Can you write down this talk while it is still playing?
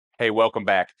Hey, welcome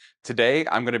back. Today,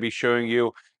 I'm going to be showing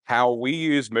you how we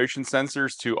use motion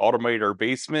sensors to automate our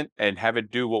basement and have it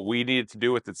do what we need it to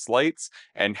do with its lights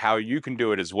and how you can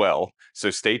do it as well. So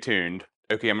stay tuned.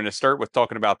 Okay, I'm going to start with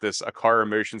talking about this Aqara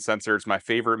motion sensor. It's my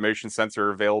favorite motion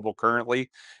sensor available currently.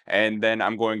 And then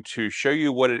I'm going to show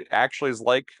you what it actually is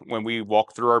like when we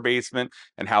walk through our basement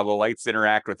and how the lights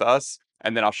interact with us.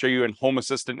 And then I'll show you in Home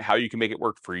Assistant how you can make it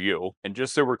work for you. And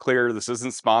just so we're clear, this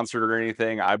isn't sponsored or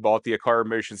anything. I bought the Aqara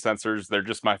motion sensors. They're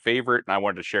just my favorite, and I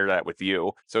wanted to share that with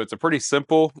you. So it's a pretty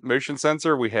simple motion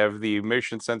sensor. We have the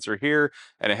motion sensor here,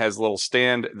 and it has a little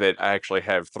stand that I actually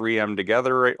have 3M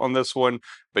together right on this one,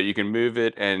 but you can move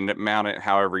it and mount it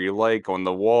however you like on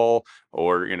the wall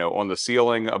or, on the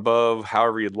ceiling above,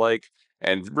 however you'd like,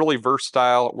 and really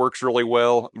versatile, works really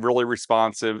well, really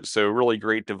responsive, so really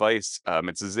great device.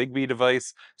 It's a Zigbee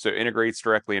device, so it integrates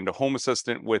directly into Home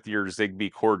Assistant with your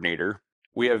Zigbee coordinator.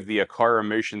 We have the Aqara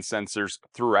motion sensors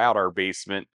throughout our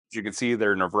basement. As you can see,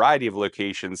 they're in a variety of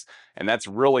locations, and that's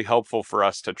really helpful for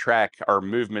us to track our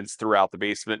movements throughout the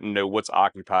basement and know what's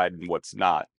occupied and what's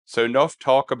not. So enough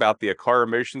talk about the Aqara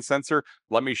motion sensor.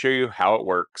 Let me show you how it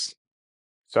works.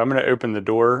 So I'm going to open the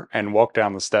door and walk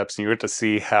down the steps, and you get to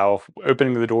see how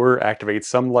opening the door activates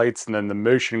some lights, and then the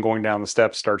motion going down the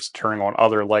steps starts turning on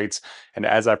other lights. And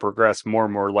as I progress, more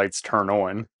and more lights turn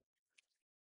on.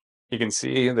 You can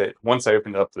see that once I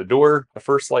opened up the door, the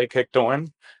first light kicked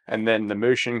on, and then the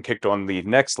motion kicked on the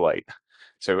next light.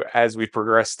 So as we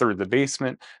progress through the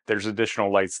basement, there's additional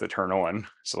lights that turn on.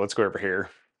 So let's go over here,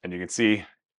 and you can see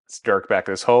it's dark back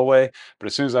this hallway. But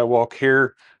as soon as I walk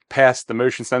here past the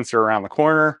motion sensor around the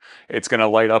corner, it's going to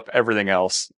light up everything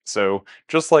else. So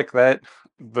just like that,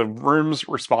 the rooms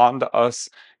respond to us,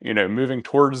 moving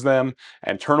towards them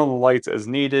and turn on the lights as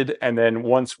needed. And then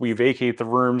once we vacate the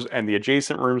rooms and the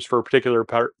adjacent rooms for a particular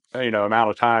part, amount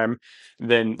of time,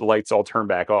 then the lights all turn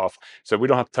back off. So we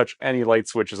don't have to touch any light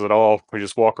switches at all. We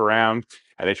just walk around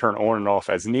and they turn on and off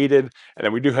as needed. And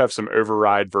then we do have some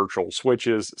override virtual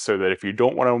switches so that if you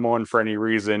don't want them on for any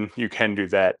reason, you can do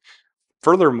that.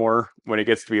 Furthermore, when it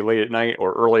gets to be late at night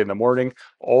or early in the morning,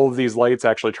 all of these lights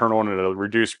actually turn on at a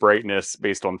reduced brightness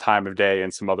based on time of day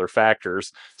and some other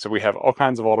factors. So we have all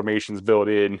kinds of automations built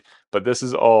in, but this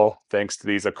is all thanks to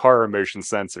these Aqara motion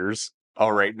sensors.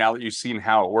 All right, now that you've seen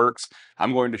how it works,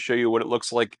 I'm going to show you what it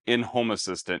looks like in Home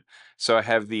Assistant. So I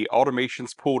have the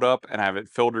automations pulled up and I have it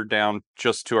filtered down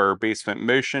just to our basement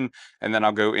motion, and then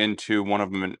I'll go into one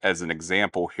of them as an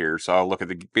example here. So I'll look at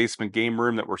the basement game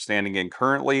room that we're standing in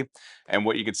currently, and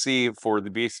what you can see for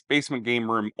the basement game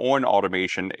room on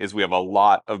automation is we have a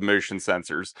lot of motion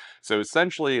sensors. So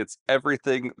essentially, it's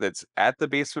everything that's at the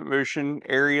basement motion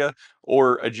area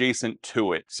or adjacent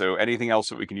to it. So anything else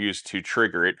that we can use to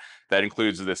trigger it. That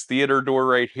includes this theater door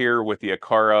right here with the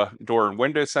Aqara door and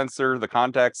window sensor, the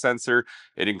contact sensor.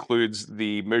 It includes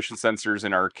the motion sensors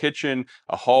in our kitchen,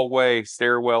 a hallway,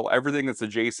 stairwell, everything that's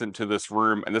adjacent to this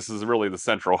room. And this is really the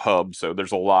central hub. So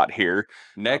there's a lot here.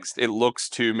 Next, it looks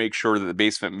to make sure that the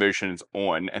basement motion is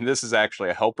on. And this is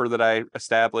actually a helper that I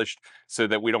established so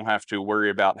that we don't have to worry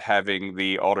about having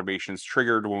the automations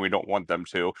triggered when we don't want them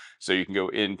to. So you can go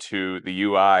into the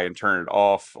UI and turn it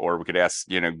off, or we could ask,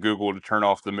 Google to turn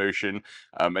off the motion.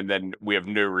 And then we have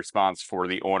no response for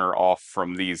the on or off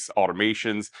from these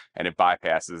automations, and it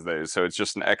bypasses those. So it's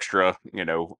just an extra,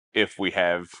 if we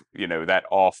have, that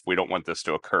off, we don't want this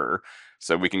to occur.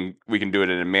 So we can do it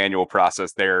in a manual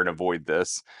process there and avoid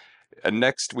this. And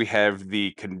next, we have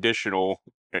the conditional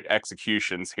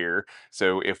executions here.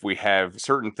 So if we have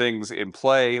certain things in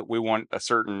play, we want a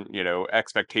certain,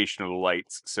 expectation of the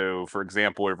lights. So for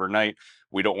example, overnight,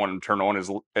 we don't want them to turn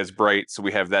on as bright. So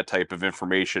we have that type of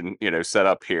information, set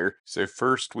up here. So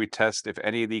first we test if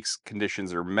any of these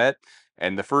conditions are met.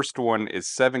 And the first one is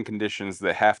 7 conditions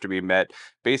that have to be met.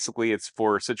 Basically, it's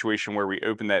for a situation where we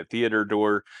open that theater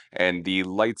door and the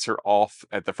lights are off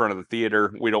at the front of the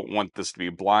theater. We don't want this to be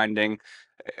blinding.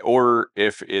 Or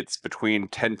if it's between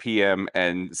 10 p.m.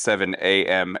 and 7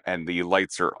 a.m. and the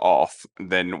lights are off,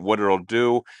 then what it'll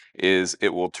do is it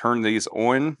will turn these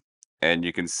on, and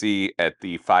you can see at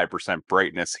the 5%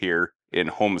 brightness here in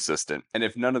Home Assistant. And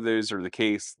if none of those are the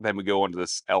case, then we go into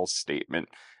this else statement.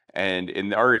 And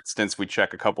in our instance, we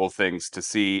check a couple of things to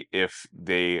see if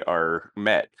they are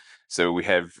met. So we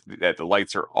have that the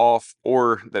lights are off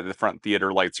or that the front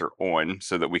theater lights are on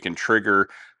so that we can trigger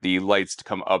the lights to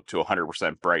come up to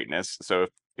 100% brightness. So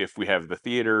if we have the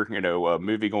theater, a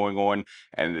movie going on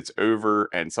and it's over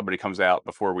and somebody comes out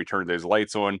before we turn those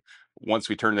lights on, once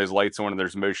we turn those lights on and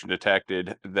there's motion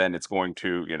detected, then it's going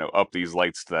to, up these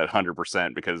lights to that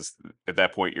 100% because at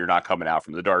that point you're not coming out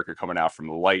from the dark, you're coming out from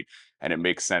the light, and it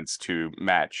makes sense to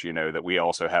match, that we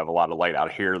also have a lot of light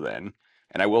out here then.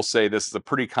 And I will say this is a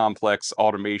pretty complex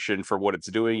automation for what it's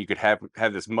doing. You could have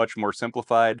this much more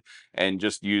simplified and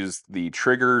just use the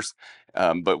triggers,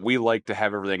 but we like to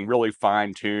have everything really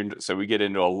fine tuned. So we get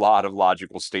into a lot of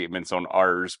logical statements on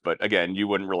ours. But again, you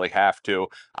wouldn't really have to.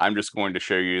 I'm just going to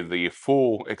show you the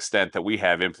full extent that we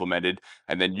have implemented,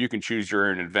 and then you can choose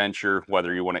your own adventure,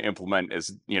 whether you want to implement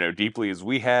as deeply as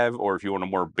we have, or if you want a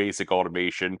more basic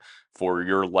automation for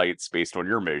your lights based on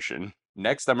your motion.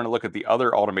 Next, I'm going to look at the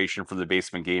other automation for the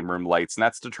basement game room lights, and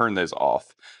that's to turn those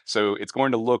off. So it's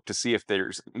going to look to see if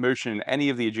there's motion in any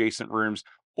of the adjacent rooms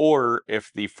or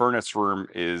if the furnace room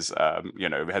is,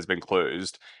 has been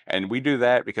closed. And we do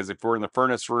that because if we're in the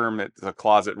furnace room, it's a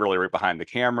closet really right behind the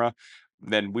camera.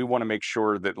 Then we want to make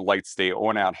sure that the lights stay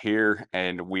on out here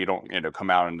and we don't, come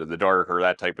out into the dark or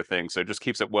that type of thing. So it just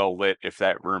keeps it well lit if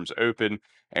that room's open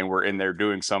and we're in there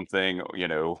doing something,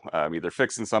 either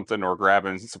fixing something or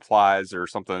grabbing supplies or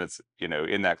something that's,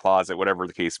 in that closet, whatever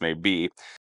the case may be.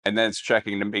 And then it's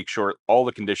checking to make sure all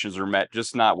the conditions are met,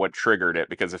 just not what triggered it.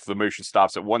 Because if the motion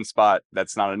stops at one spot,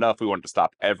 that's not enough. We want it to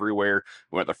stop everywhere.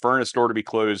 We want the furnace door to be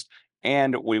closed,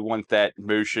 and we want that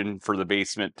motion for the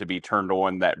basement to be turned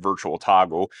on, that virtual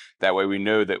toggle. That way we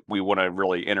know that we want to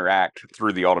really interact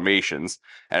through the automations.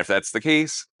 And if that's the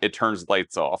case, it turns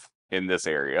lights off in this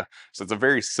area. So it's a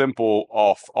very simple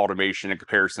off automation in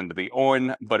comparison to the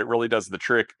on, but it really does the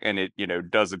trick and it,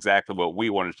 does exactly what we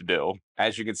want it to do.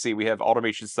 As you can see, we have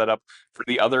automation set up for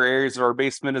the other areas of our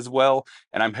basement as well.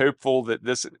 And I'm hopeful that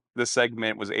this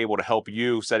segment was able to help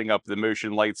you setting up the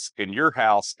motion lights in your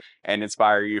house and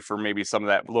inspire you for maybe some of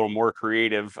that little more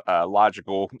creative,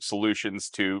 logical solutions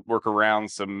to work around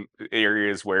some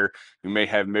areas where we may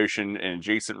have motion in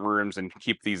adjacent rooms and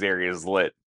keep these areas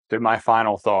lit. So my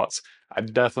final thoughts. I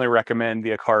definitely recommend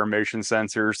the Aqara Motion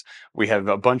Sensors. We have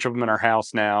a bunch of them in our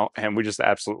house now, and we just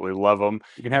absolutely love them.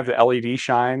 You can have the LED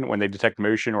shine when they detect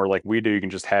motion, or like we do, you can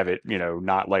just have it,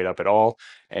 not light up at all.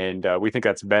 And we think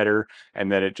that's better. And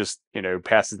then it just,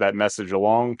 passes that message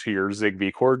along to your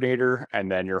Zigbee coordinator, and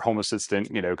then your home assistant,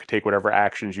 could take whatever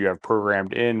actions you have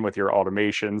programmed in with your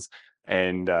automations.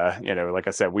 And like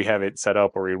I said, we have it set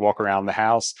up where we walk around the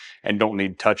house and don't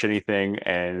need to touch anything,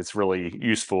 and it's really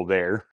useful there.